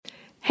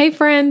Hey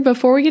friend,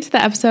 before we get to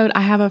the episode, I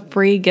have a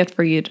free gift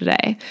for you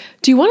today.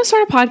 Do you want to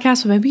start a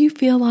podcast, but maybe you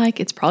feel like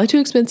it's probably too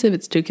expensive,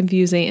 it's too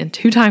confusing, and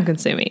too time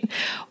consuming?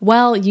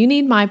 Well, you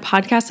need my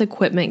podcast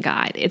equipment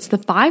guide. It's the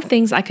 5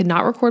 things I could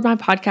not record my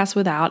podcast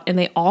without, and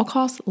they all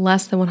cost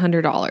less than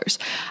 $100.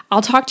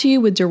 I'll talk to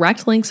you with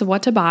direct links of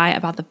what to buy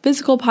about the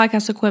physical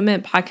podcast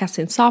equipment,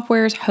 podcasting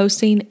softwares,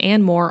 hosting,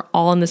 and more,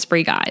 all in this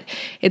free guide.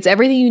 It's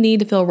everything you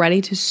need to feel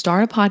ready to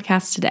start a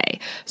podcast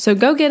today. So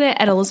go get it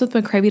at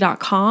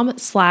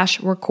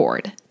elizabethmccravey.com/record.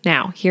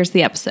 Now, here's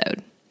the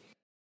episode.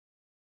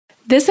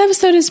 This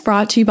episode is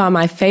brought to you by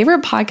my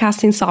favorite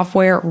podcasting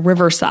software,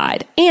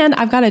 Riverside, and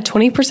I've got a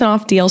 20%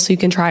 off deal so you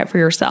can try it for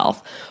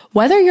yourself.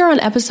 Whether you're on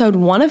episode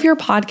 1 of your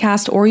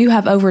podcast or you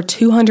have over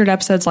 200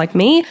 episodes like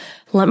me,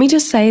 let me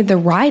just say the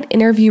right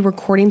interview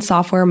recording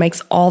software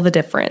makes all the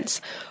difference.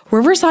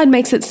 Riverside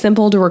makes it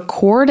simple to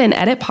record and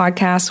edit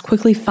podcasts,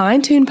 quickly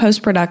fine-tune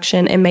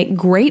post-production, and make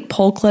great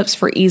pull clips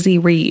for easy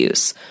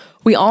reuse.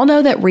 We all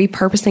know that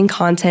repurposing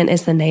content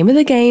is the name of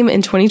the game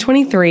in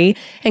 2023,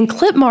 and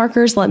clip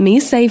markers let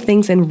me save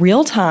things in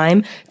real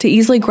time to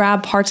easily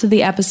grab parts of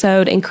the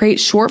episode and create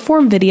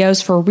short-form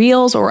videos for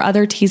reels or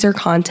other teaser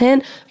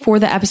content for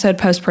the episode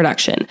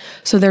post-production.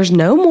 So there's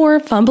no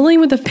more fumbling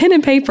with a pen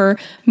and paper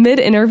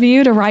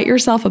mid-interview to write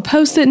yourself a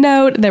post-it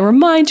note that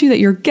reminds you that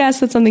your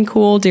guest said something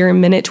cool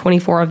during minute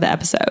 24 of the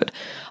episode.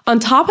 On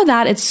top of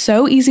that, it's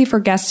so easy for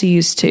guests to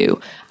use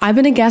too. I've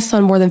been a guest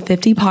on more than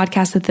 50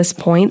 podcasts at this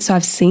point, so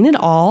I've seen it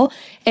all.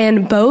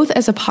 And both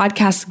as a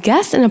podcast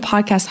guest and a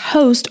podcast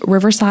host,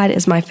 Riverside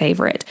is my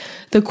favorite.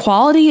 The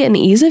quality and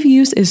ease of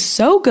use is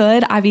so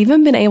good, I've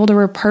even been able to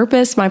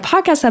repurpose my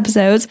podcast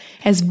episodes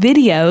as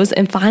videos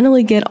and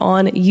finally get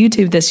on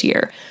YouTube this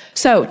year.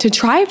 So to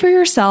try it for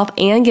yourself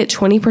and get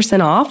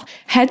 20% off,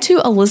 head to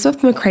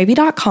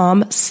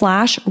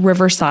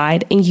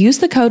elizabethmccravey.com/Riverside and use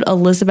the code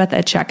Elizabeth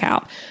at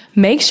checkout.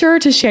 Make sure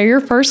to share your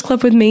first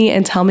clip with me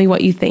and tell me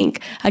what you think.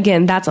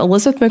 Again, that's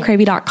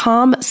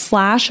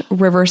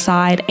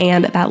elizabethmccravey.com/Riverside,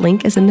 and that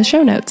link is in the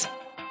show notes.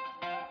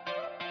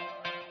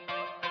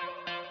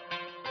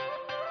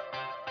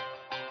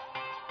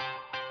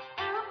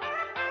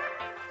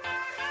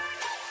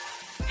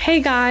 Hey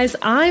guys,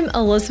 I'm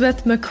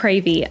Elizabeth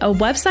McCravey, a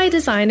website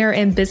designer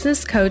and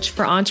business coach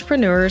for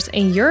entrepreneurs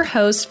and your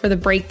host for the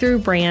Breakthrough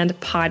Brand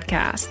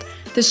podcast,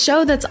 the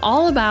show that's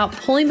all about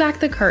pulling back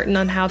the curtain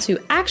on how to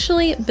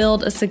actually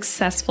build a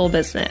successful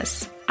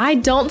business. I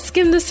don't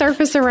skim the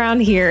surface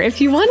around here.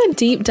 If you want a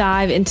deep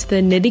dive into the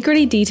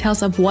nitty-gritty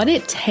details of what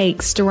it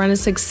takes to run a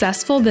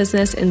successful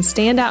business and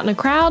stand out in a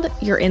crowd,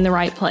 you're in the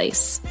right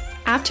place.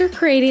 After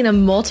creating a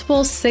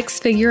multiple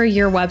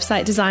 6-figure-a-year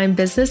website design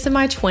business in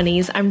my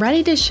 20s, I'm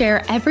ready to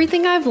share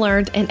everything I've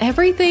learned and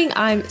everything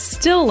I'm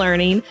still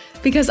learning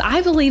because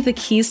I believe the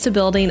keys to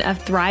building a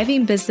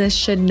thriving business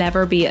should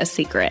never be a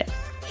secret.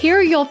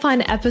 Here you'll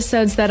find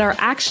episodes that are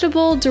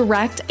actionable,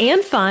 direct,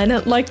 and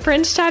fun, like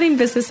friends chatting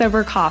business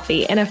over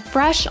coffee, and a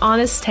fresh,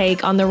 honest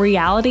take on the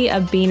reality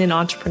of being an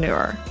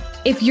entrepreneur.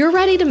 If you're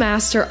ready to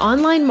master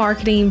online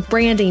marketing,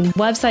 branding,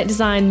 website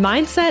design,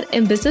 mindset,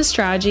 and business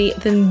strategy,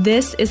 then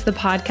this is the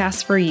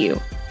podcast for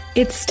you.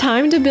 It's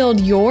time to build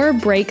your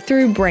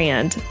breakthrough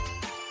brand.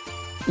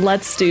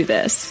 Let's do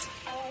this.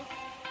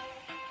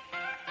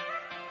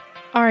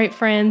 All right,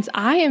 friends,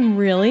 I am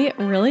really,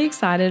 really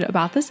excited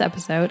about this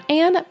episode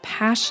and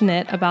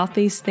passionate about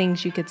these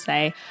things, you could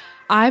say.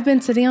 I've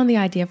been sitting on the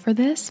idea for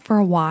this for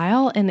a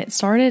while, and it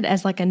started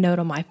as like a note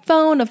on my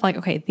phone of like,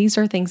 okay, these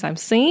are things I'm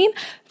seeing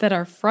that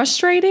are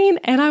frustrating,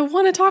 and I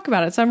want to talk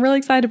about it. So I'm really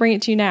excited to bring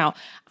it to you now.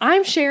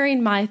 I'm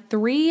sharing my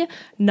 3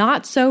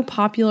 not so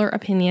popular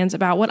opinions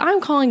about what I'm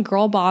calling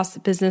girl boss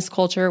business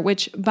culture,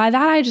 which by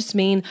that I just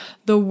mean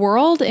the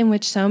world in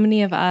which so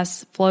many of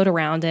us float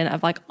around in,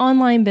 of like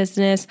online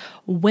business,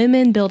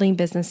 women building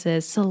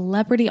businesses,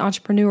 celebrity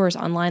entrepreneurs,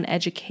 online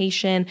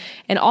education,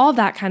 and all of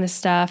that kind of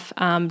stuff.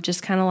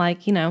 Just kind of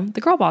like, you know, the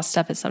girl boss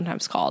stuff is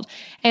sometimes called.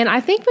 And I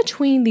think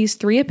between these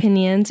 3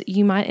 opinions,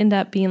 you might end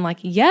up being like,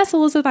 yes,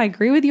 Elizabeth, I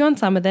agree with you on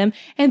some of them.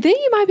 And then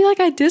you might be like,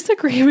 I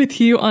disagree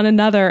with you on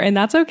another. And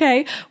that's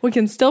okay. We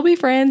can still be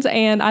friends.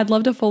 And I'd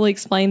love to fully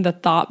explain the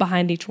thought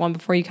behind each one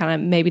before you kind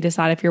of maybe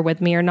decide if you're with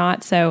me or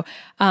not. So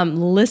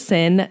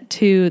listen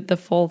to the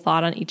full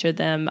thought on each of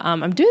them.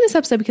 I'm doing this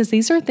episode because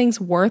these are things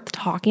worth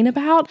talking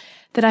about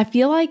that I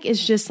feel like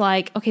is just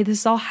like, okay, this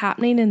is all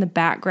happening in the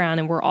background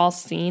and we're all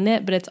seeing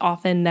it, but it's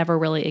often never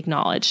really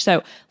acknowledged.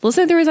 So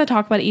listen through as I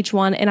talk about each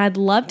one, and I'd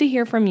love to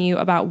hear from you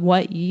about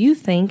what you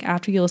think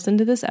after you listen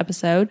to this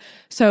episode.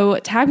 So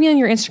tag me on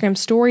your Instagram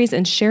stories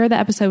and share the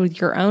episode with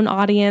your own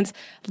audience.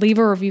 Leave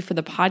a review for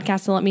the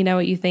podcast and let me know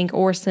what you think,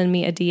 or send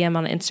me a DM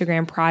on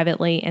Instagram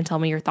privately and tell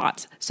me your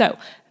thoughts. So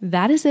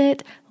that is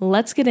it.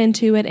 Let's get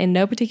into it in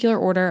no particular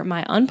order,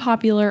 my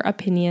unpopular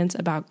opinions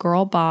about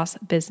girl boss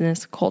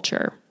business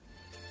culture.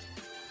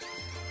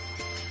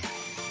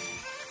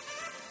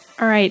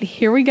 All right,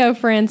 here we go,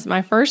 friends.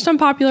 My first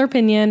unpopular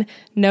opinion,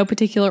 no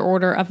particular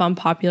order of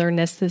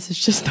unpopularness. This is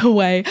just the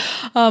way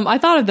I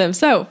thought of them.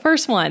 So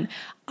first one,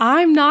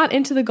 I'm not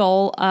into the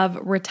goal of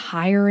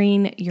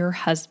retiring your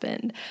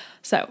husband.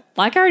 So,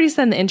 like I already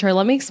said in the intro,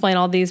 let me explain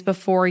all these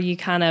before you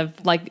kind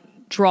of like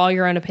draw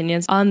your own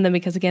opinions on them,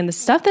 because again, the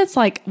stuff that's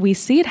like we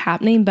see it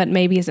happening, but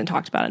maybe isn't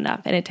talked about enough,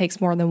 and it takes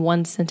more than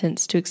one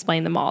sentence to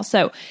explain them all.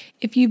 So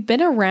if you've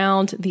been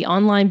around the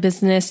online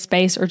business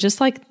space or just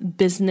like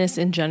business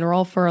in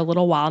general for a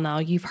little while now,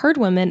 you've heard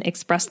women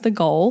express the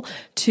goal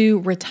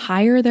to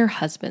retire their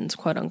husbands,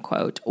 quote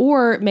unquote,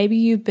 or maybe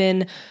you've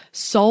been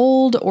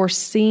sold or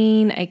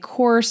seen a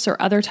course or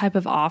other type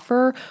of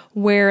offer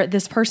where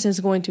this person is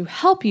going to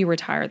help you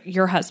retire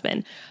your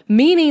husband,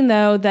 meaning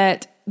though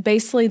that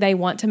basically they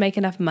want to make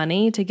enough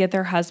money to get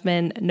their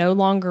husband no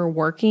longer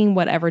working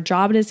whatever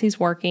job it is he's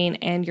working,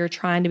 and you're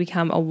trying to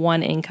become a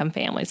one income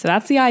family. So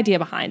that's the idea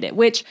behind it,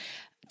 which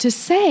to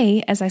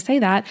say, as I say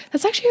that,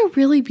 that's actually a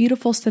really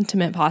beautiful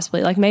sentiment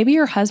possibly. Like maybe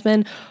your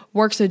husband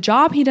works a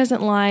job he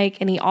doesn't like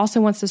and he also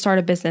wants to start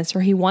a business,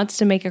 or he wants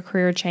to make a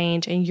career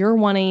change and you're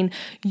wanting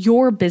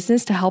your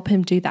business to help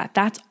him do that.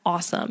 That's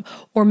awesome.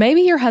 Or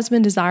maybe your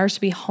husband desires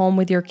to be home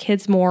with your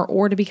kids more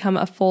or to become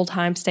a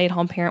full-time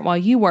stay-at-home parent while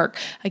you work.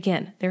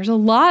 Again, there's a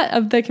lot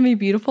of that can be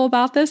beautiful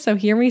about this. So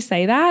hear me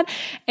say that.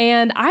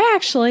 And I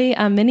actually,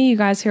 many of you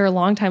guys who are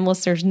longtime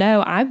listeners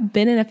know I've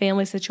been in a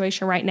family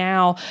situation right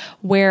now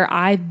where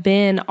I've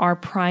been our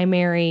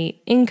primary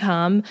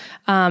income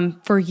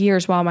for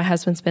years while my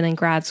husband's been in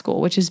grad school,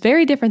 which is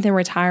very different than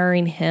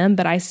retiring him.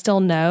 But I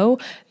still know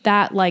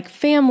that like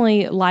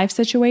family life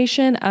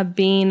situation of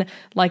being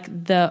like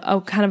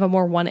kind of a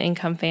more one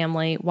income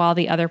family while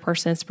the other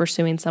person is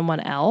pursuing someone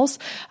else.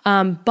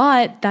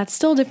 But that's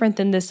still different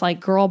than this like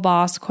girl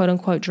boss, quote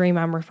unquote, dream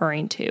I'm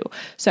referring to.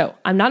 So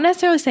I'm not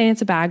necessarily saying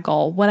it's a bad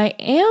goal. What I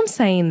am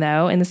saying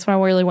though, and this is what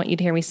I really want you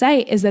to hear me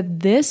say, is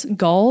that this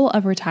goal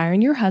of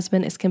retiring your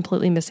husband is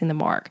completely missing the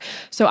mark.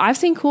 So I've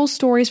seen cool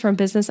stories from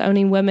business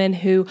owning women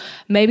who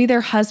maybe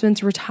their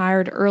husbands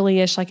retired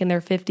early-ish, like in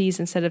their 50s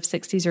instead of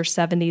 60s or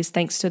 70s,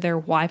 thanks to their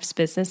wife's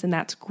business. And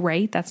that's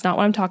great. That's not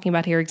what I'm talking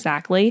about here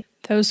exactly.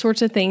 Those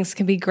sorts of things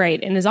can be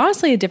great and is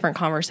honestly a different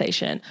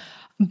conversation.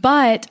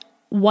 But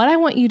what I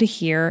want you to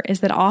hear is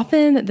that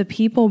often the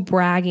people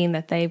bragging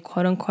that they've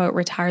quote unquote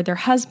retired their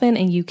husband,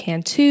 and you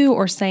can too,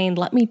 or saying,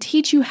 let me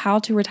teach you how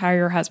to retire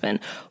your husband.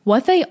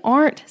 What they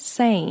aren't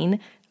saying,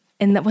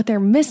 and that what they're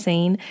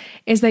missing,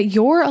 is that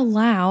you're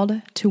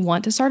allowed to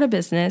want to start a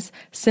business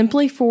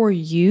simply for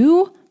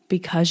you,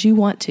 because you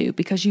want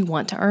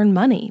to earn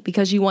money,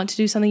 because you want to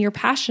do something you're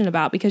passionate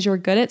about, because you're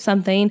good at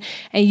something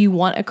and you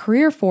want a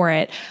career for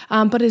it.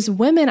 But as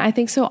women, I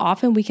think so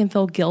often we can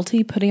feel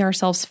guilty putting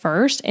ourselves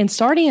first, and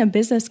starting a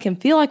business can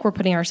feel like we're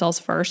putting ourselves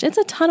first. It's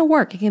a ton of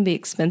work. It can be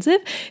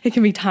expensive. It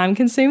can be time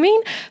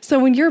consuming. So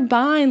when you're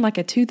buying like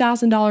a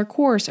 $2,000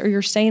 course, or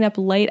you're staying up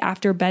late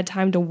after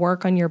bedtime to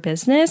work on your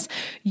business,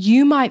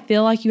 you might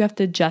feel like you have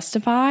to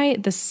justify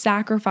the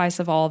sacrifice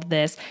of all of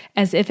this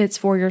as if it's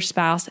for your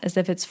spouse, as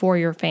if it's for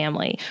your family.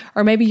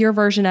 Or maybe your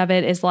version of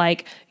it is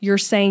like you're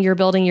saying you're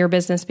building your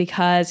business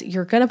because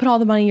you're going to put all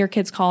the money in your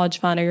kids' college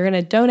fund, or you're going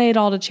to donate it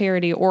all to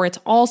charity, or it's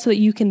all so that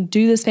you can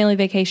do this family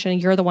vacation and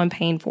you're the one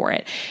paying for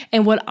it.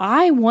 And what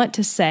I want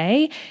to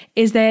say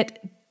is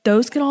that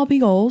those can all be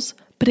goals,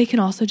 but it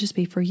can also just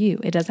be for you.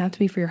 It doesn't have to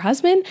be for your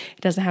husband.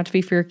 It doesn't have to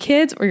be for your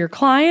kids or your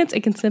clients.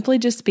 It can simply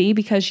just be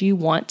because you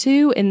want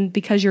to, and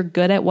because you're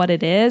good at what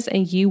it is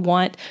and you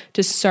want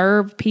to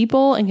serve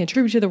people and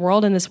contribute to the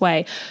world in this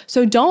way.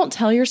 So don't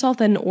tell yourself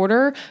that in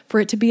order for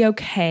it to be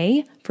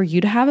okay for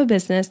you to have a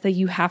business, that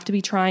you have to be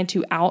trying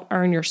to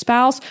out-earn your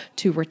spouse,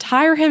 to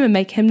retire him and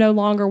make him no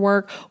longer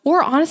work,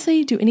 or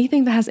honestly do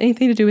anything that has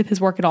anything to do with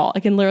his work at all.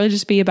 It can literally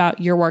just be about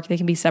your work. They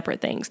can be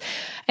separate things.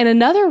 And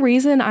another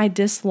reason I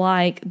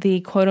dislike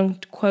the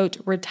quote-unquote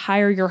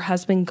retire your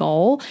husband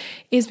goal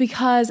is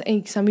because,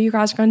 and some of you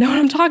guys are going to know what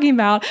I'm talking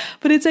about,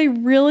 but it's a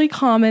really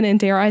common and,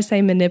 dare I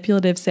say,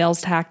 manipulative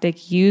sales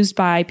tactic used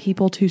by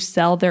people to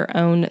sell their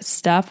own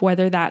stuff,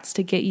 whether that's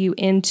to get you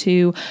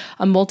into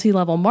a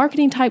multi-level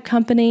marketing type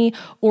company,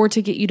 or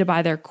to get you to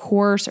buy their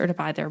course or to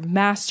buy their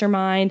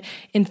mastermind.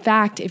 In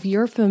fact, if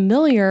you're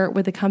familiar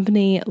with the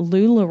company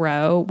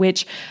LuLaRoe,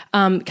 which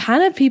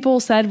kind of people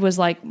said was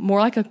like more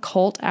like a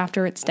cult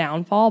after its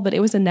downfall, but it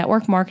was a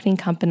network marketing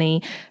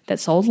company that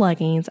sold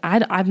leggings.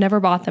 I've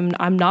never bought them.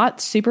 I'm not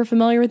super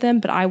familiar with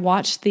them, but I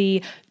watched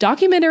the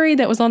documentary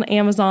that was on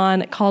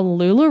Amazon called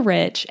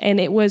LuLaRich, and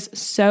it was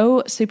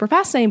so super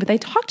fascinating, but they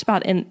talked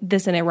about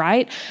this in it,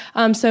 right?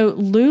 So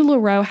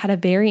LuLaRoe had a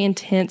very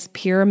intense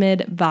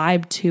pyramid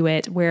vibe to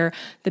it, where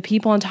the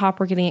people on top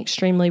were getting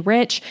extremely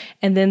rich,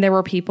 and then there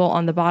were people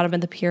on the bottom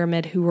of the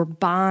pyramid who were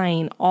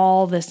buying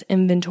all this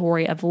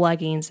inventory of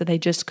leggings that they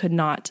just could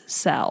not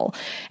sell.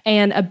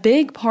 And a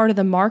big part of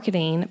the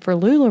marketing for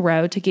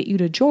LuLaRoe to get you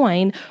to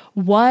join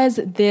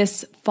was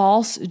this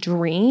false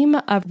dream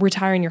of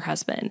retiring your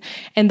husband.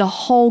 And the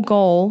whole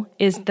goal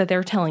is that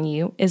they're telling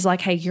you is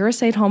like, hey, you're a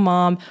stay-at-home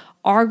mom.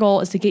 Our goal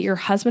is to get your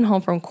husband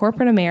home from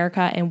corporate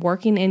America and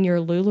working in your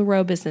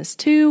LuLaRoe business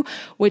too,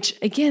 which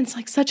again, it's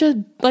like such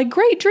a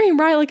great dream,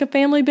 right? Like a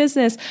family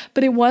business,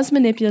 but it was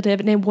manipulative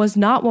and it was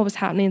not what was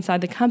happening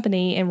inside the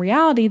company. In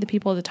reality, the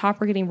people at the top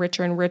were getting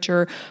richer and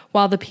richer,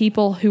 while the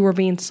people who were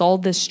being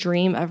sold this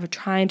dream of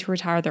trying to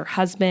retire their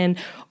husband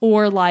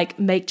or like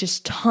make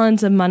just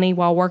tons of money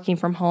while working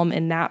from home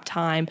in nap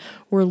time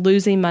were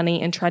losing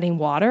money and treading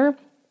water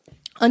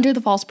under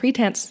the false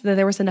pretense that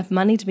there was enough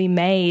money to be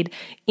made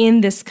in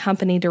this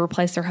company to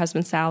replace their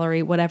husband's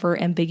salary, whatever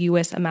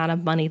ambiguous amount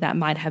of money that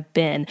might have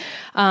been.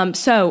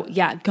 So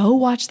yeah, go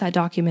watch that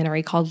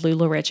documentary called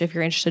LuLaRich if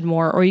you're interested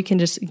more, or you can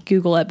just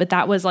Google it. But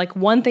that was like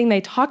one thing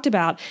they talked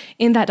about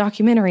in that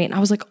documentary. And I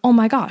was like, oh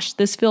my gosh,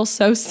 this feels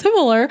so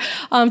similar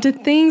to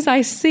things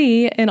I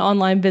see in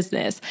online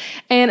business.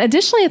 And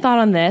additionally, a thought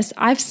on this,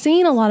 I've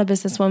seen a lot of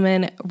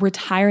businesswomen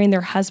retiring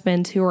their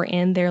husbands who are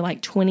in their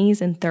like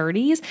 20s and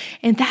 30s.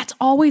 And that's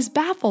always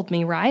baffled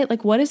me, right?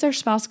 Like, what is their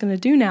spouse going to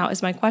do now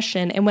is my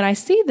question. And when I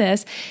see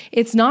this,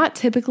 it's not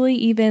typically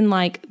even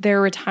like they're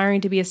retiring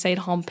to be a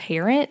stay-at-home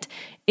parent.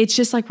 It's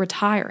just like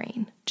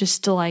retiring,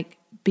 just to like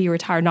be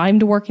retired, not even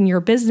to work in your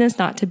business,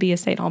 not to be a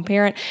stay-at-home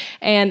parent.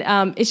 And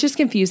it's just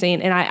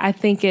confusing. And I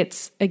think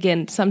it's,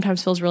 again,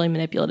 sometimes feels really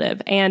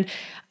manipulative. And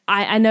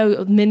I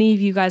know many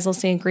of you guys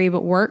listening agree,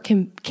 but work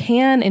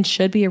can and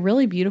should be a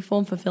really beautiful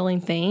and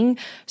fulfilling thing.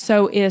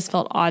 So it has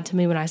felt odd to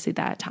me when I see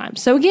that at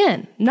times. So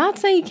again, not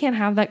saying you can't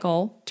have that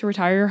goal to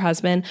retire your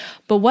husband,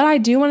 but what I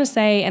do want to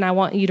say, and I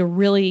want you to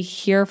really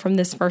hear from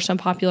this first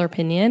unpopular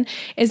opinion,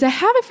 is to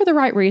have it for the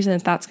right reason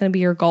if that's going to be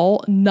your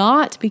goal,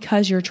 not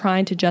because you're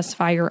trying to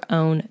justify your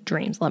own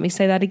dreams. Let me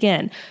say that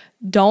again.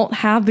 Don't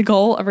have the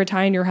goal of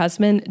retiring your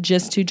husband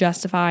just to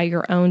justify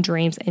your own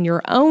dreams and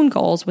your own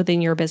goals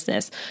within your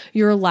business.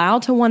 You're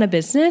allowed to want a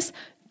business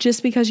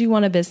just because you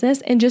want a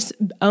business, and just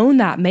own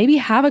that. Maybe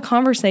have a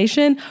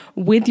conversation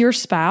with your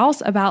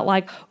spouse about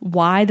like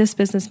why this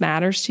business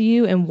matters to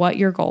you and what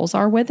your goals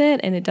are with it.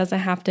 And it doesn't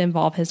have to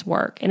involve his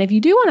work. And if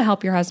you do want to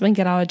help your husband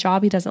get out of a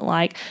job he doesn't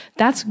like,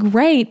 that's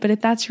great. But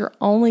if that's your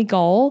only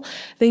goal,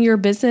 then your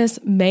business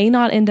may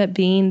not end up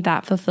being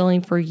that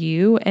fulfilling for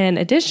you. And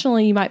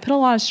additionally, you might put a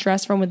lot of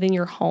stress from within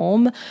your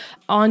home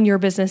on your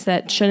business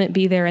that shouldn't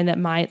be there and that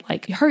might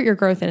like hurt your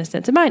growth in a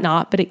sense. It might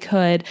not, but it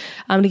could.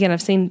 And again,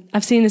 I've seen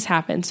this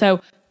happen.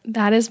 So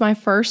that is my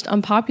first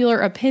unpopular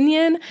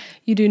opinion.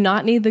 You do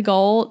not need the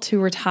goal to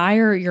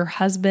retire your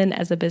husband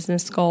as a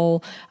business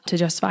goal to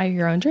justify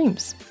your own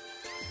dreams.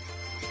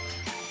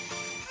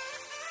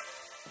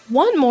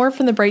 Want more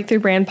from the Breakthrough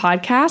Brand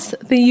podcast?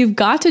 Then you've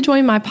got to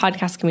join my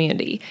podcast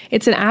community.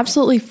 It's an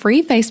absolutely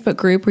free Facebook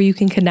group where you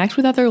can connect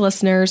with other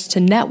listeners, to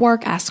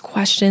network, ask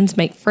questions,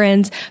 make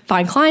friends,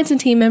 find clients and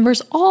team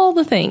members, all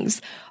the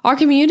things. Our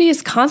community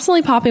is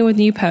constantly popping with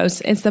new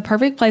posts. It's the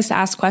perfect place to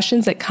ask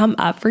questions that come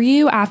up for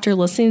you after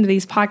listening to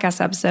these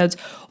podcast episodes,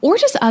 or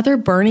just other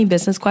burning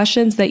business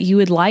questions that you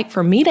would like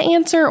for me to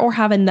answer or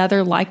have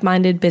another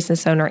like-minded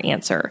business owner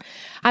answer.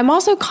 I'm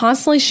also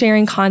constantly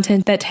sharing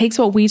content that takes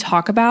what we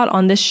talk about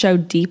on this show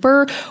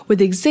deeper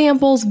with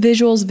examples,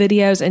 visuals,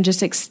 videos, and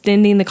just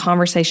extending the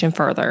conversation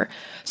further.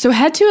 So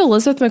head to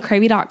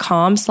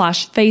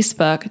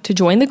elizabethmccravey.com/Facebook to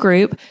join the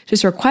group.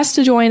 Just request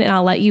to join and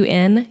I'll let you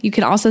in. You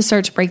can also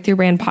search Breakthrough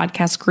Brand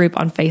Podcast Group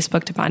on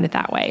Facebook to find it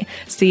that way.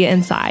 See you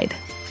inside.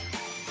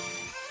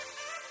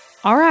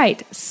 All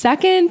right.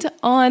 Second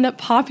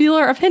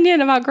unpopular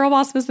opinion about girl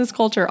boss business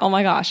culture. Oh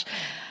my gosh.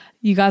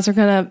 You guys are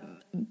going to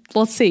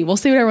let's see. We'll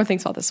see what everyone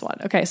thinks about this one.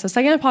 Okay, so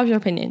second unpopular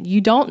opinion. You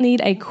don't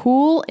need a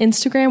cool,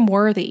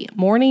 Instagram-worthy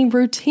morning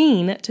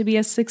routine to be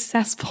a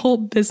successful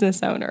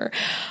business owner.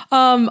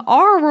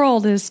 Our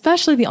world,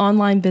 especially the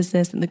online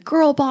business and the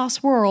girl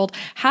boss world,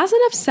 has an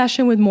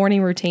obsession with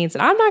morning routines.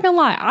 And I'm not going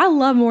to lie, I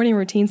love morning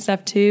routine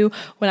stuff too.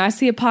 When I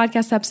see a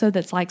podcast episode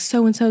that's like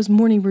so-and-so's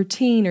morning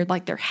routine or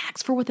like their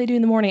hacks for what they do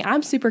in the morning,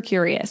 I'm super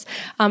curious.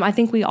 I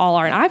think we all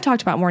are. And I've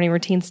talked about morning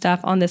routine stuff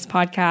on this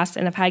podcast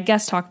and I've had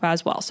guests talk about it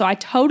as well. So I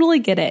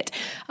totally get it.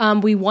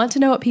 We want to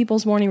know what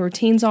people's morning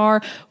routines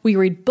are. We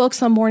read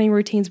books on morning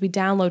routines. We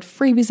download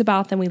freebies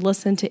about them. We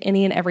listen to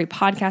any and every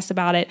podcast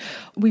about it.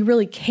 We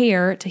really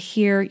care to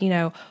hear,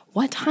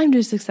 what time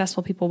do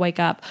successful people wake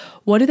up?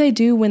 What do they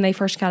do when they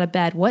first got out of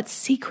bed? What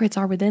secrets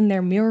are within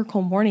their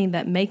miracle morning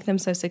that make them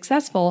so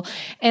successful?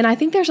 And I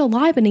think there's a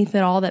lie beneath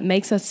it all that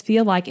makes us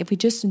feel like if we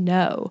just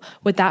know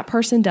what that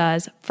person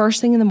does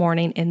first thing in the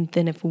morning, and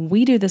then if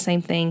we do the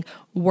same thing,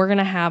 we're going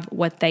to have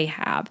what they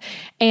have.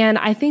 And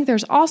I think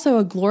there's also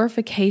a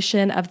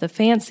glorification of the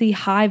fancy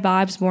high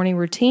vibes morning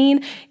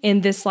routine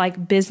in this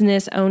like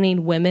business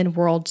owning women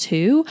world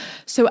too.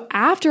 So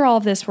after all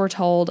of this, we're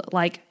told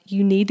like,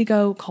 you need to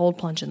go cold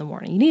plunge in the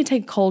morning. You need to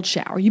take a cold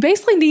shower. You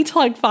basically need to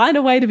like find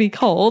a way to be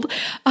cold.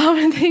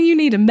 And then you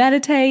need to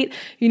meditate.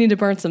 You need to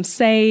burn some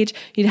sage.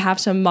 You need to have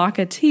some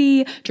maca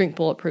tea, drink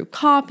bulletproof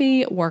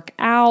coffee, work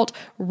out,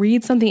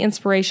 read something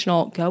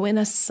inspirational, go in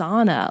a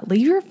sauna,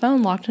 leave your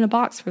phone locked in a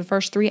box for the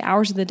first 3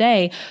 hours of the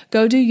day,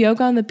 go do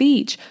yoga on the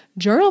beach,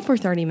 journal for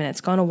 30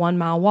 minutes, go on a 1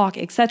 mile walk,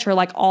 etc.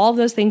 Like all of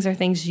those things are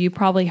things you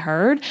probably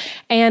heard.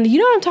 And you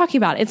know what I'm talking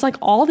about. It's like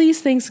all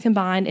these things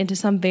combined into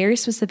some very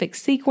specific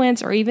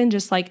sequence, or even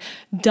just like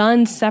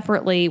done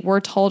separately, we're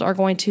told are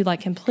going to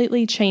like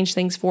completely change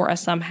things for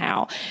us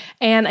somehow.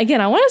 And again,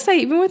 I want to say,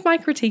 even with my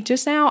critique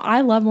just now,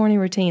 I love morning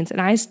routines,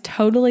 and I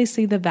totally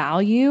see the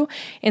value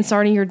in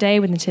starting your day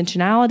with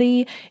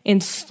intentionality,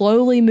 in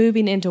slowly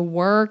moving into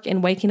work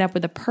and waking up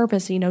with a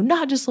purpose,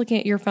 not just looking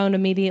at your phone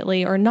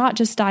immediately, or not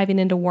just diving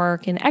into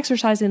work and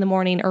exercising in the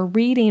morning or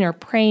reading or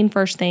praying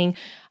first thing.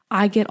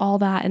 I get all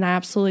that and I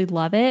absolutely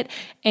love it.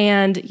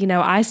 And,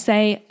 I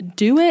say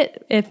do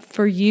it if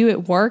for you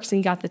it works and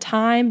you got the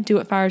time, do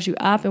what fires you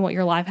up and what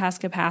your life has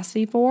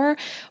capacity for.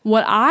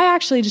 What I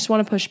actually just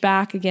want to push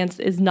back against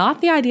is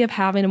not the idea of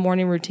having a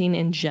morning routine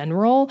in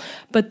general,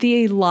 but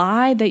the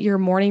lie that your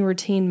morning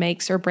routine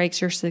makes or breaks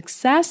your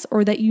success,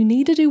 or that you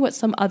need to do what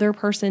some other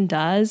person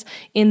does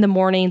in the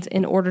mornings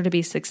in order to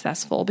be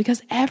successful,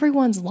 because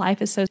everyone's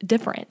life is so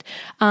different.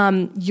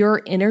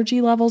 Your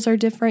energy levels are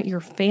different.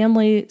 Your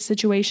family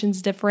situation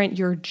different.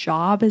 Your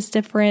job is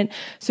different.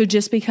 So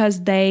just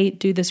because they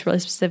do this really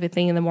specific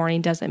thing in the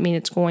morning doesn't mean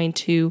it's going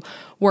to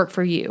work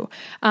for you.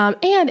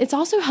 And it's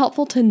also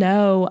helpful to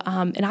know,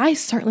 and I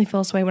certainly feel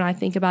this way when I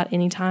think about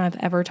any time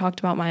I've ever talked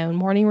about my own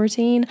morning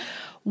routine,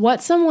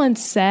 what someone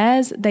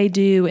says they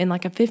do in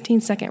like a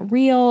 15-second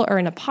reel or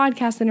in a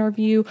podcast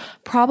interview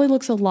probably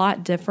looks a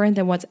lot different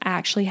than what's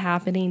actually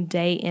happening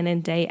day in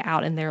and day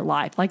out in their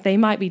life. Like they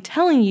might be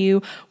telling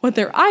you what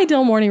their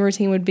ideal morning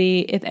routine would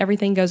be if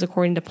everything goes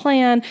according to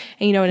plan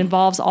and, it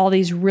involves all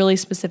these really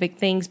specific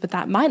things, but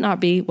that might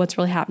not be what's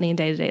really happening in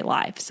day-to-day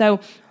life.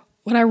 So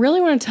what I really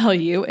want to tell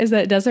you is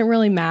that it doesn't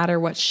really matter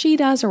what she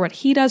does or what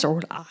he does or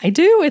what I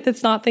do if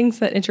it's not things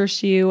that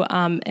interest you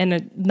and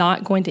are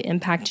not going to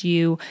impact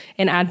you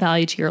and add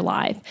value to your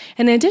life.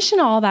 And in addition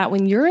to all that,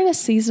 when you're in a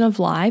season of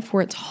life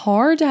where it's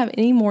hard to have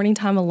any morning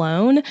time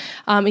alone,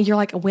 and you're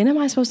like, when am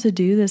I supposed to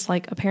do this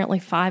like apparently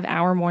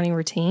 5-hour morning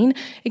routine?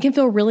 It can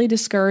feel really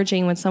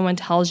discouraging when someone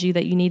tells you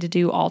that you need to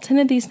do all 10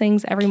 of these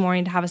things every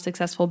morning to have a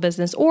successful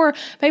business. Or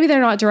maybe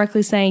they're not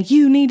directly saying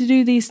you need to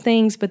do these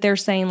things, but they're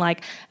saying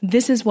like,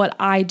 this is what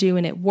I do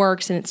and it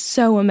works and it's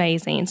so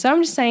amazing. So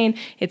I'm just saying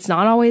it's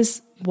not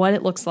always what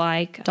it looks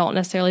like. Don't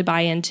necessarily buy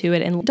into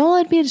it and don't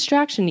let it be a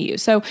distraction to you.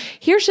 So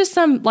here's just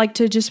some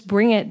to just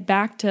bring it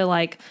back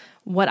to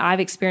what I've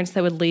experienced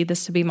that would lead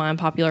this to be my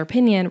unpopular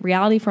opinion.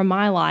 Reality from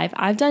my life,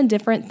 I've done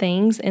different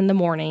things in the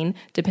morning,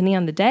 depending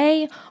on the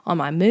day, on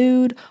my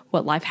mood,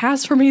 what life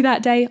has for me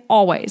that day,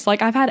 always.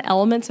 I've had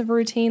elements of a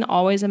routine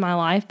always in my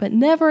life, but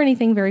never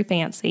anything very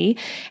fancy.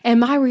 And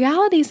my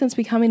reality since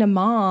becoming a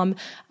mom,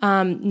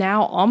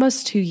 now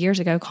almost 2 years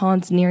ago,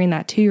 Colin's nearing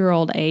that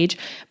 2-year-old age,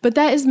 but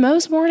that is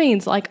most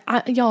mornings.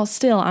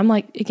 I'm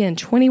again,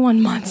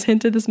 21 months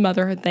into this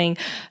motherhood thing,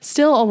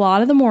 still a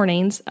lot of the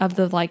mornings of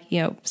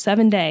the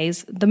 7 days,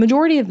 the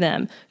majority of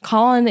them,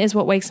 Colin is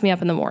what wakes me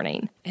up in the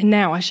morning. And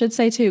now I should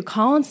say too,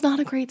 Colin's not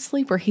a great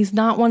sleeper. He's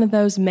not one of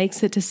those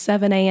makes it to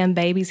 7 a.m.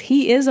 babies.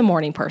 He is a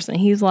morning person.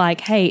 He's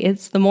like, hey,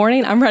 it's the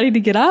morning. I'm ready to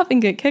get up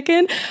and get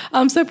kicking.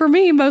 So for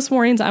me, most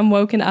mornings I'm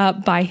woken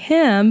up by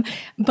him,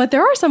 but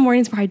there are some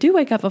mornings where I do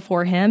wake up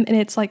before him and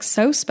it's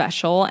so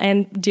special.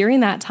 And during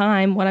that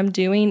time, what I'm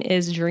doing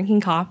is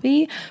drinking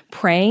coffee,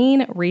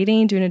 praying,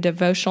 reading, doing a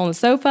devotional on the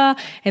sofa.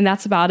 And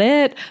that's about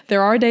it.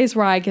 There are days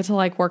where I get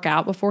to work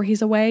out before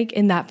he's awake.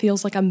 And that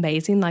feels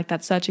amazing.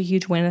 That's such a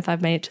huge win if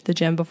I've made it to the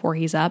gym before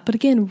he's up, but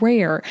again,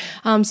 rare.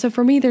 So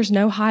for me, there's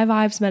no high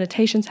vibes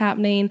meditations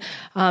happening,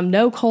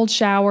 no cold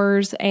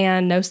showers,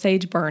 and no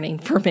sage burning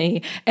for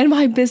me. And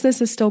my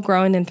business is still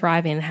growing and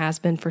thriving and has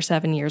been for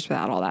 7 years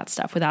without all that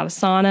stuff, without a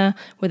sauna,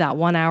 without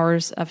 1 hour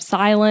of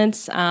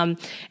silence. And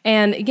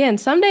again,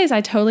 some days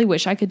I totally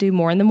wish I could do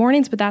more in the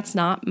mornings, but that's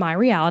not my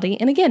reality.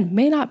 And again,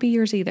 may not be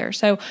yours either.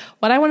 So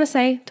what I want to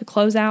say to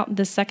close out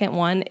this second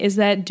one is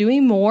that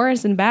doing more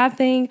isn't a bad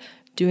thing.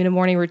 Doing a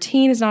morning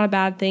routine is not a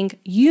bad thing.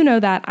 You know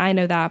that, I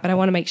know that, but I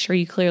want to make sure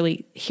you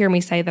clearly hear me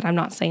say that I'm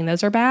not saying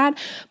those are bad.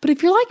 But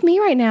if you're like me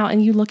right now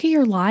and you look at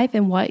your life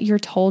and what you're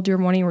told your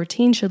morning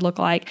routine should look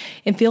like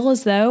and feel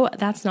as though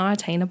that's not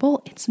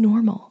attainable, it's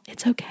normal.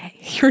 It's okay.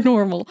 You're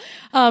normal.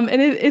 And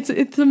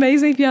it's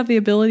amazing if you have the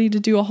ability to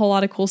do a whole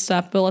lot of cool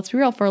stuff, but let's be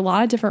real, for a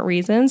lot of different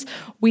reasons,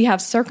 we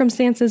have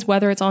circumstances,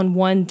 whether it's on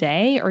one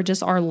day or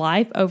just our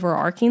life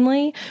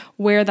overarchingly,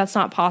 where that's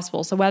not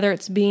possible. So whether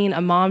it's being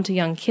a mom to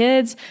young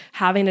kids,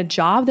 having a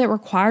job that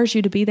requires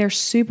you to be there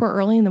super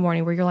early in the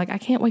morning where you're like, I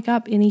can't wake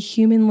up any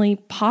humanly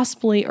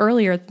possibly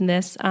earlier than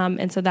this.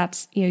 And so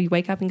that's, you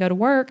wake up and go to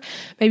work.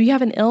 Maybe you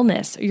have an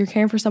illness or you're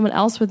caring for someone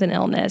else with an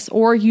illness,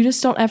 or you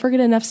just don't ever get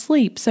enough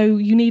sleep. So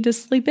you need need to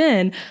sleep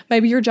in.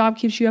 Maybe your job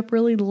keeps you up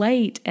really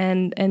late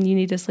and you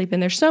need to sleep in.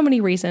 There's so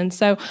many reasons.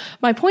 So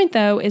my point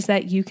though is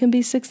that you can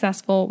be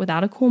successful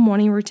without a cool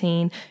morning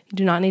routine. You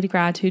do not need a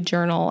gratitude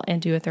journal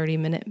and do a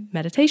 30-minute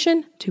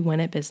meditation to win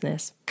at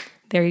business.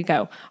 There you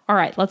go. All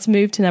right, let's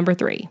move to number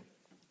 3.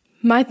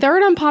 My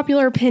third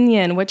unpopular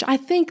opinion, which I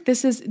think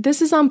this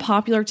is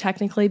unpopular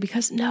technically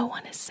because no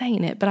one is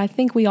saying it, but I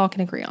think we all can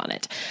agree on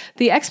it.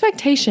 The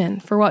expectation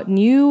for what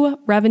new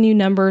revenue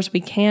numbers we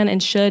can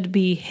and should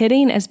be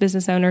hitting as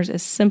business owners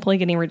is simply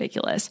getting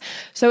ridiculous.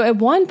 So at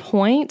one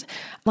point,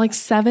 like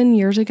 7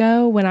 years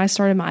ago when I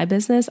started my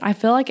business, I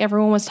feel like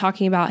everyone was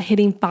talking about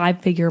hitting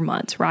 5-figure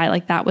months, right?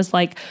 Like that was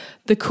like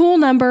the cool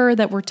number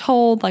that we're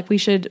told like we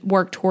should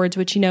work towards,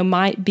 which,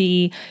 might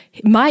be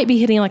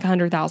hitting like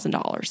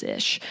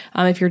 $100,000-ish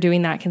if you're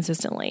doing that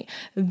consistently.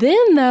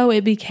 Then though,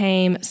 it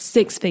became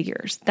 6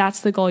 figures.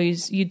 That's the goal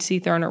you'd see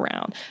thrown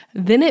around.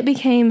 Then it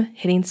became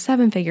hitting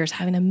 7 figures,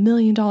 having $1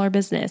 million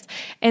business.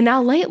 And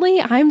now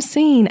lately I'm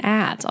seeing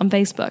ads on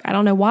Facebook. I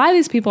don't know why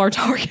these people are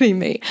targeting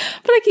me,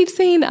 but I keep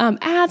seeing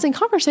ads and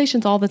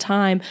conversations all the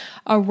time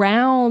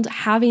around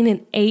having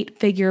an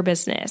 8-figure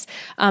business.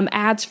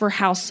 Ads for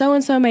how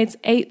so-and-so makes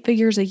 8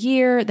 figures a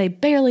year. They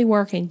barely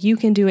work and you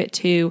can do it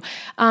too.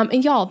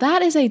 And y'all,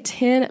 that is a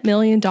 $10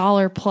 million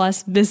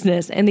plus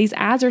business. And these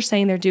ads are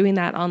saying they're doing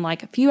that on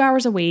like a few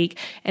hours a week.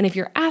 And if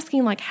you're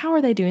asking like, how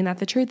are they doing that?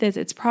 The truth is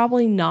it's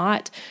probably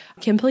not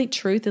complete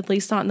truth, at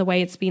least not in the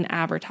way it's being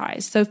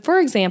advertised. So for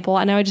example,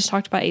 I know I just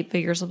talked about 8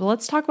 figures, but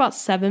let's talk about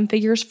 7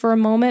 figures for a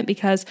moment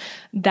because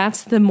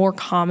that's the more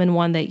common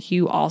one that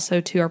you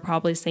also too are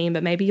probably seeing,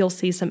 but maybe you'll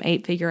see some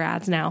 8-figure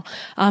ads now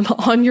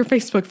on your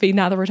Facebook feed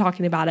now that we're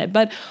talking about it.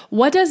 But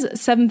what does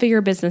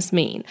 7-figure business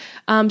mean?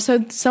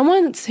 So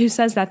someone who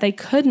says that they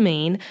could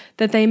mean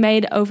that they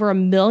made over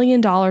 $1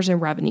 million in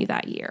revenue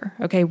that year.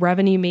 Okay,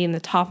 revenue meaning the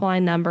top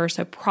line number,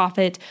 so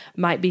profit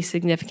might be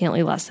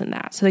significantly less than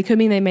that. So they could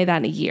mean they made that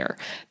in a year.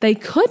 They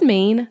could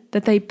mean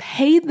that they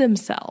paid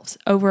themselves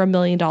over $1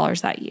 million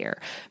that year,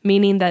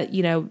 meaning that,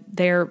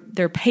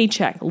 their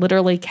paycheck,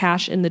 literally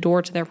cash in the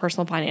door to their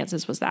personal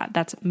finances was that.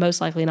 That's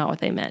most likely not what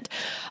they meant.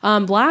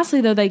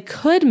 Lastly, though, they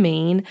could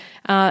mean,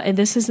 and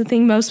this is the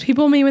thing most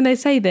people mean when they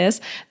say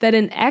this, that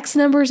in X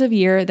numbers of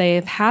year they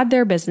have had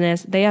their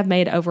business, they have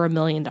made over $1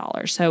 million.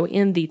 So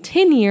in the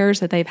 10 years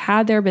that they've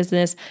had their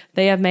business,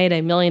 they have made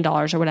 $1 million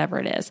or whatever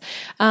it is.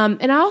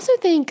 And I also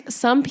think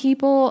some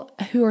people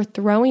who are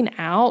throwing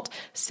out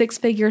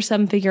 6-figure,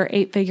 7-figure,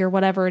 8-figure,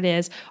 whatever it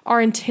is,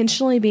 are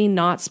intentionally being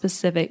not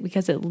specific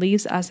because it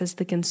leaves us as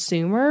the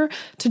consumer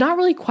to not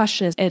really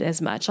question it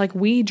as much. Like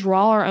we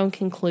draw our own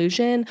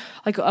conclusion,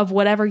 like of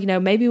whatever,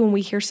 maybe when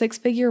we hear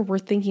 6-figure, we're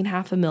thinking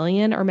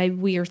 $500,000, or maybe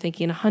we are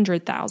thinking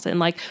 100,000.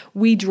 Like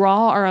we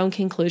draw our own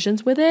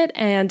conclusions with it.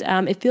 And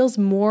it feels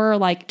more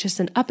like just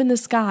an up in the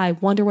sky,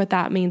 wonder what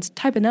that means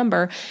type of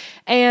number.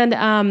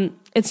 And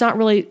it's not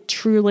really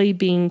truly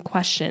being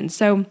questioned.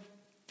 So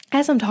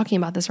as I'm talking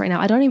about this right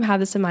now, I don't even have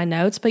this in my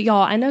notes, but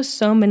y'all, I know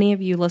so many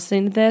of you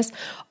listening to this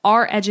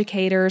are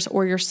educators,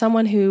 or you're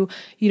someone who,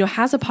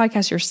 has a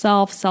podcast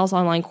yourself, sells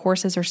online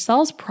courses, or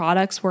sells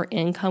products where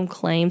income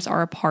claims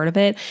are a part of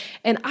it.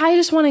 And I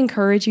just want to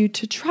encourage you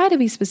to try to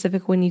be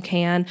specific when you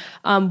can,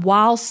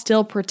 while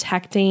still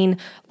protecting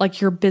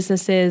like your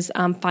business's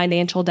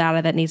financial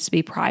data that needs to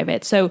be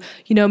private. So,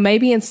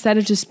 maybe instead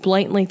of just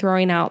blatantly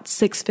throwing out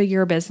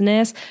 6-figure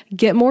business,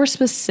 get more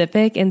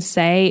specific and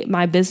say,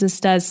 my business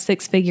does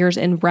 6 figures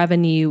in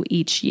revenue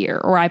each year,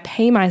 or I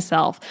pay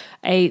myself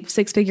a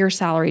 6-figure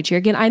salary each year.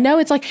 Again, I know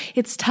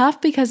it's tough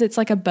because it's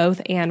like a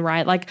both and,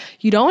 right? Like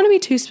you don't want to be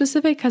too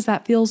specific because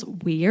that feels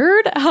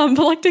weird. But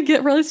like to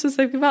get really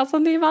specific about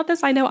something about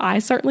this, I know I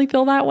certainly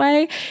feel that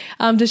way,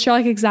 to share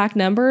like exact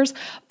numbers,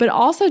 but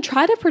also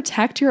try to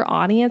protect your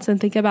audience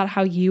and think about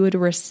how you would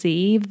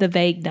receive the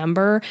vague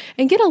number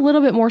and get a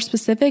little bit more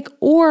specific,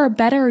 or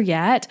better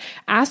yet,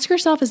 ask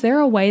yourself, is there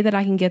a way that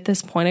I can get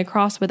this point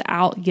across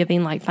without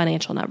giving like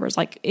financial numbers?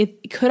 Like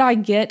could I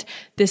get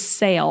this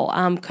sale?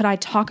 Could I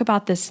talk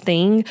about this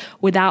thing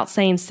without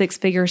saying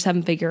 6-figure,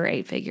 7-figure,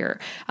 8-figure?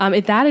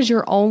 If that is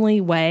your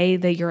only way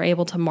that you're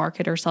able to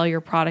market or sell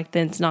your product,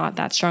 then it's not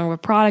that strong of a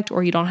product,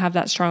 or you don't have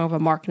that strong of a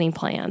marketing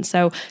plan.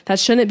 So that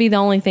shouldn't be the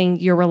only thing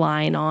you're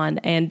relying on.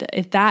 And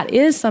if that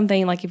is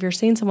something, like if you're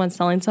seeing someone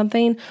selling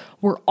something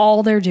where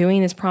all they're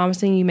doing is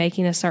promising you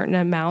making a certain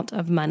amount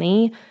of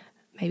money,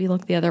 maybe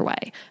look the other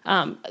way.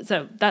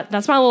 So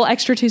that's my little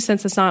extra 2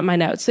 cents that's not in my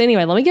notes. So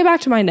anyway, let me get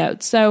back to my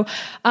notes. So,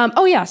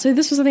 so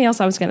this was something else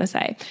I was going to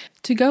say.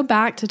 To go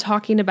back to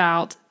talking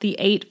about the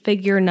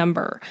 8-figure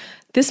number,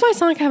 this might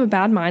sound like I have a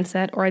bad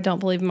mindset or I don't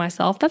believe in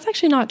myself. That's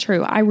actually not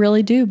true. I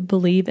really do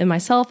believe in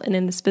myself and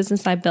in this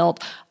business I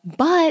built.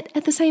 But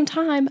at the same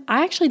time,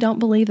 I actually don't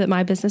believe that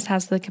my business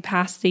has the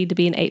capacity to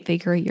be an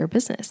 8-figure a year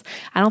business.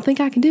 I don't think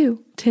I can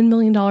do $10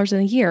 million in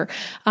a year.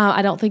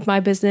 I don't think my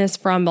business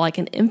from like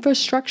an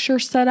infrastructure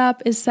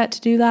setup is set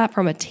to do that,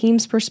 from a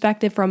team's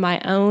perspective, from my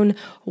own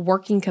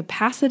working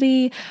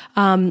capacity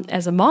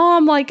as a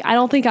mom. Like, I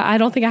don't think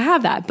I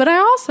have that, but I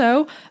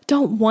also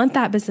don't want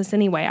that business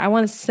anyway. I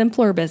want a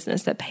simpler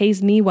business that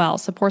pays me well,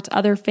 supports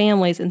other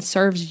families, and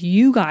serves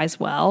you guys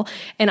well.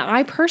 And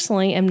I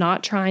personally am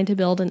not trying to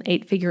build an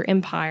 8-figure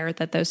empire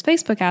that those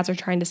Facebook ads are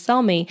trying to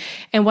sell me.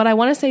 And what I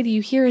want to say to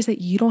you here is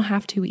that you don't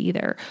have to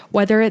either.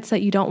 Whether it's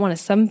that you don't want a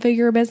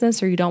 7-figure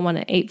business or you don't want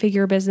an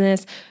 8-figure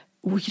business,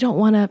 you don't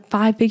want a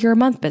 5-figure a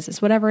month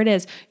business, whatever it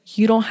is,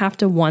 you don't have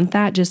to want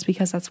that just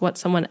because that's what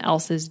someone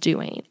else is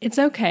doing. It's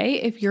okay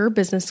if your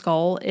business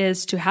goal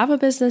is to have a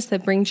business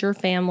that brings your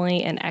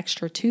family an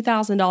extra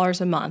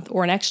 $2,000 a month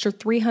or an extra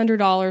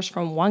 $300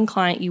 from one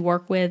client you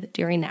work with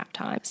during nap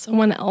time.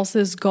 Someone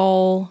else's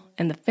goal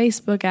and the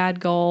Facebook ad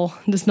goal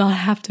does not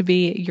have to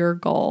be your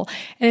goal.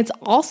 And it's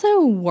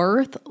also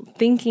worth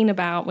thinking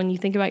about when you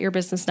think about your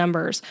business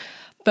numbers,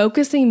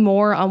 focusing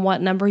more on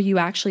what number you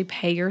actually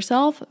pay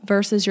yourself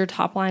versus your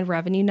top line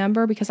revenue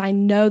number, because I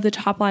know the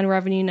top line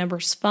revenue number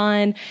is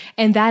fun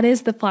and that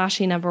is the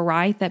flashy number,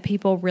 right? That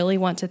people really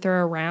want to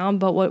throw around.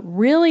 But what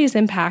really is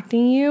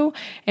impacting you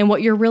and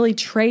what you're really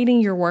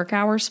trading your work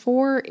hours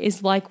for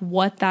is like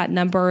what that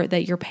number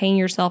that you're paying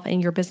yourself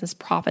and your business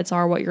profits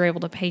are, what you're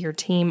able to pay your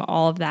team,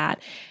 all of that.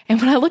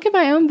 And when I look at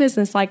my own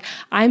business, like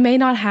I may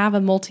not have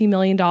a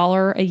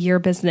multi-million-dollar a year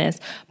business,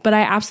 but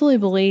I absolutely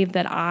believe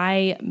that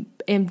I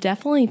am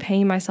definitely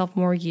paying myself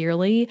more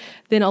yearly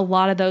than a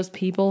lot of those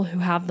people who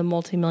have the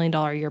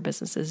multi-million-dollar a year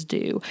businesses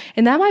do.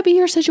 And that might be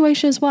your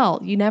situation as well.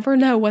 You never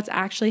know what's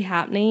actually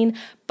happening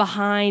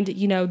behind,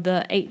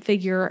 the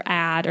 8-figure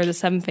ad or the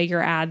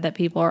 7-figure ad that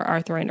people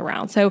are throwing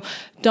around. So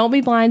don't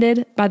be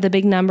blinded by the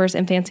big numbers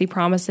and fancy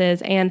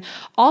promises, and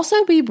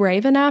also be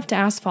brave enough to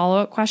ask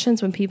follow-up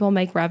questions when people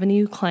make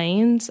revenue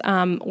claims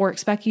or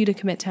expect you to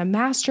commit to a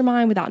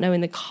mastermind without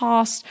knowing the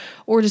cost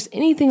or just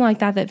anything like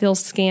that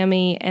feels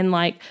scammy and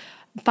like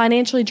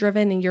financially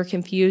driven and you're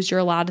confused.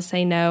 You're allowed to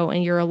say no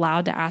and you're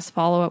allowed to ask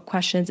follow-up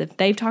questions. If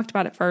they've talked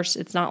about it first,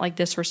 it's not like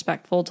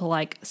disrespectful to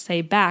like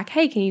say back,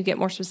 hey, can you get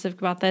more specific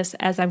about this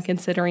as I'm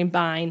considering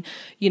buying,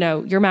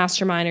 your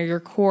mastermind or your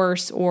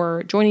course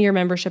or joining your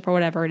membership or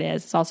whatever it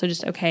is. It's also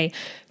just okay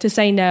to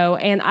say no.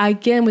 And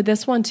again, with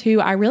this one too,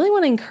 I really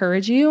want to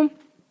encourage you,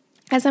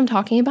 as I'm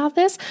talking about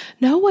this,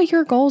 know what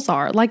your goals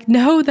are. Like,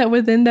 know that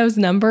within those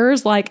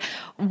numbers, like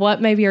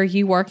what maybe are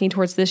you working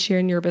towards this year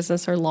in your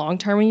business or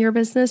long-term in your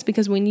business?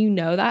 Because when you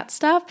know that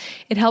stuff,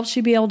 it helps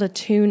you be able to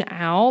tune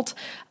out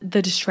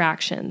the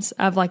distractions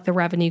of like the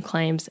revenue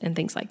claims and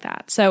things like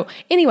that. So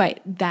anyway,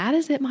 that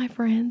is it, my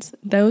friends.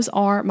 Those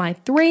are my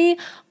 3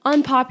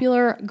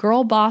 unpopular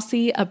girl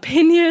bossy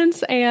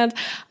opinions. And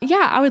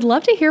yeah, I would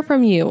love to hear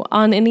from you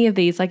on any of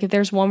these. Like if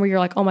there's one where you're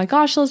like, oh my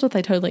gosh, Elizabeth,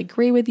 I totally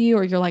agree with you.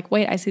 Or you're like,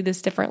 wait, I see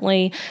this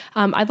differently.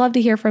 I'd love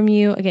to hear from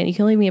you. Again, you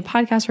can leave me a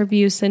podcast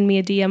review, send me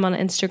a DM on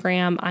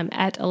Instagram. I'm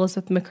at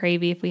Elizabeth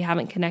McCravey if we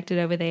haven't connected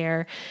over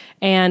there.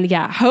 And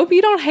yeah, hope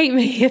you don't hate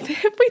me if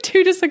we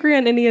do disagree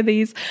on any of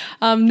these.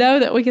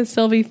 Know that we can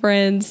still be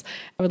friends.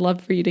 I would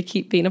love for you to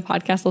keep being a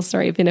podcast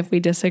listener even if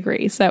we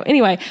disagree. So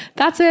anyway,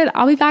 that's it.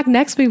 I'll be back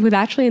next week with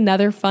actually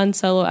another fun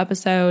solo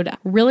episode.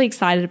 Really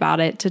excited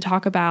about it, to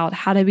talk about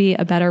how to be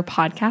a better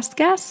podcast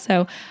guest.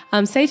 So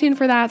stay tuned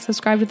for that.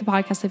 Subscribe to the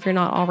podcast if you're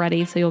not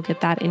already, so you'll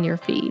get that in your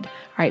feed. All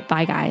right,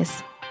 bye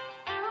guys.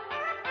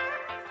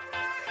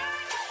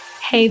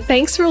 Hey,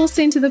 thanks for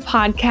listening to the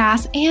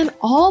podcast and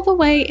all the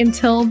way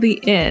until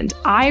the end.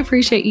 I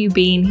appreciate you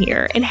being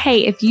here. And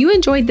hey, if you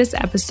enjoyed this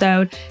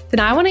episode, then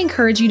I want to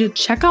encourage you to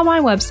check out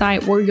my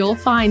website where you'll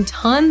find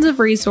tons of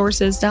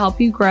resources to help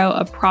you grow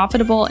a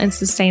profitable and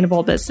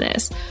sustainable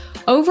business.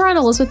 Over on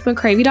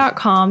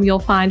ElizabethMcCravey.com, you'll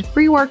find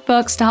free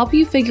workbooks to help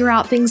you figure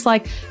out things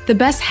like the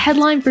best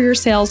headline for your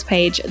sales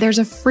page. There's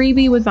a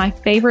freebie with my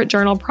favorite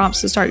journal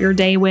prompts to start your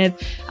day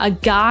with, a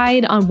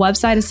guide on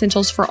website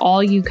essentials for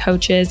all you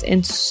coaches,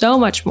 and so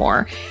much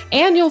more.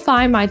 And you'll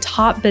find my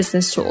top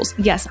business tools.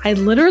 Yes, I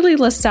literally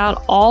list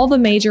out all the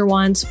major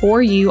ones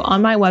for you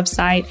on my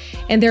website,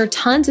 and there are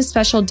tons of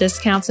special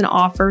discounts and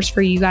offers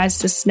for you guys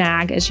to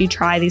snag as you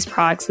try these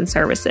products and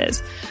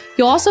services.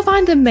 You'll also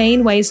find the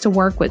main ways to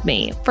work with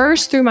me.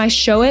 First, through my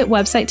Show It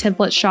website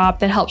template shop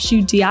that helps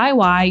you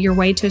DIY your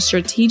way to a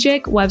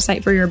strategic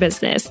website for your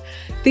business.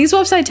 These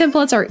website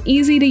templates are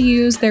easy to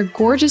use, they're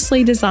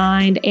gorgeously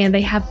designed, and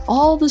they have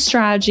all the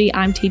strategy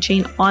I'm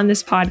teaching on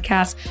this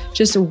podcast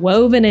just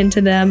woven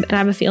into them, and I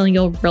have a feeling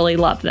you'll really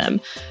love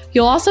them.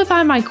 You'll also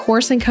find my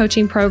course and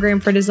coaching program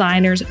for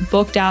designers,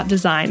 Booked Out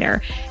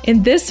Designer.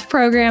 In this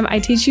program, I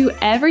teach you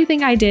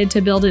everything I did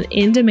to build an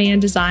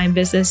in-demand design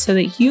business so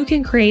that you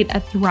can create a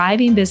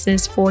thriving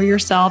business for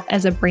yourself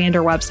as a brand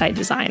or website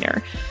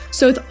designer.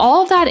 So if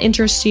all of that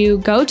interests you,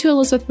 go to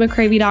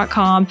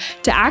ElizabethMcCravey.com.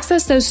 To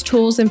access those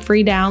tools and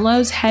free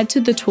downloads, head to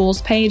the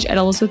tools page at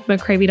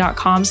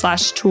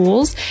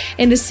ElizabethMcCravey.com/tools.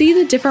 And to see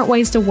the different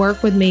ways to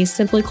work with me,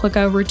 simply click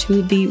over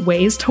to the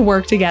Ways to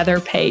Work Together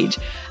page.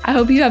 I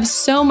hope you have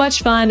so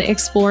much fun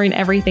exploring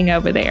everything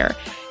over there.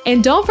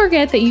 And don't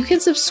forget that you can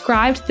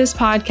subscribe to this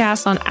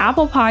podcast on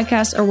Apple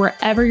Podcasts or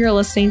wherever you're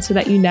listening so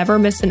that you never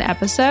miss an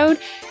episode.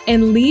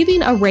 And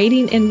leaving a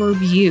rating and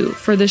review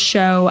for the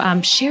show,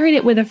 sharing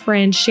it with a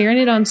friend, sharing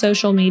it on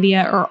social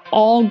media are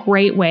all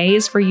great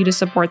ways for you to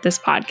support this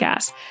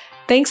podcast.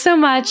 Thanks so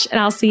much, and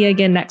I'll see you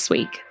again next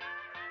week.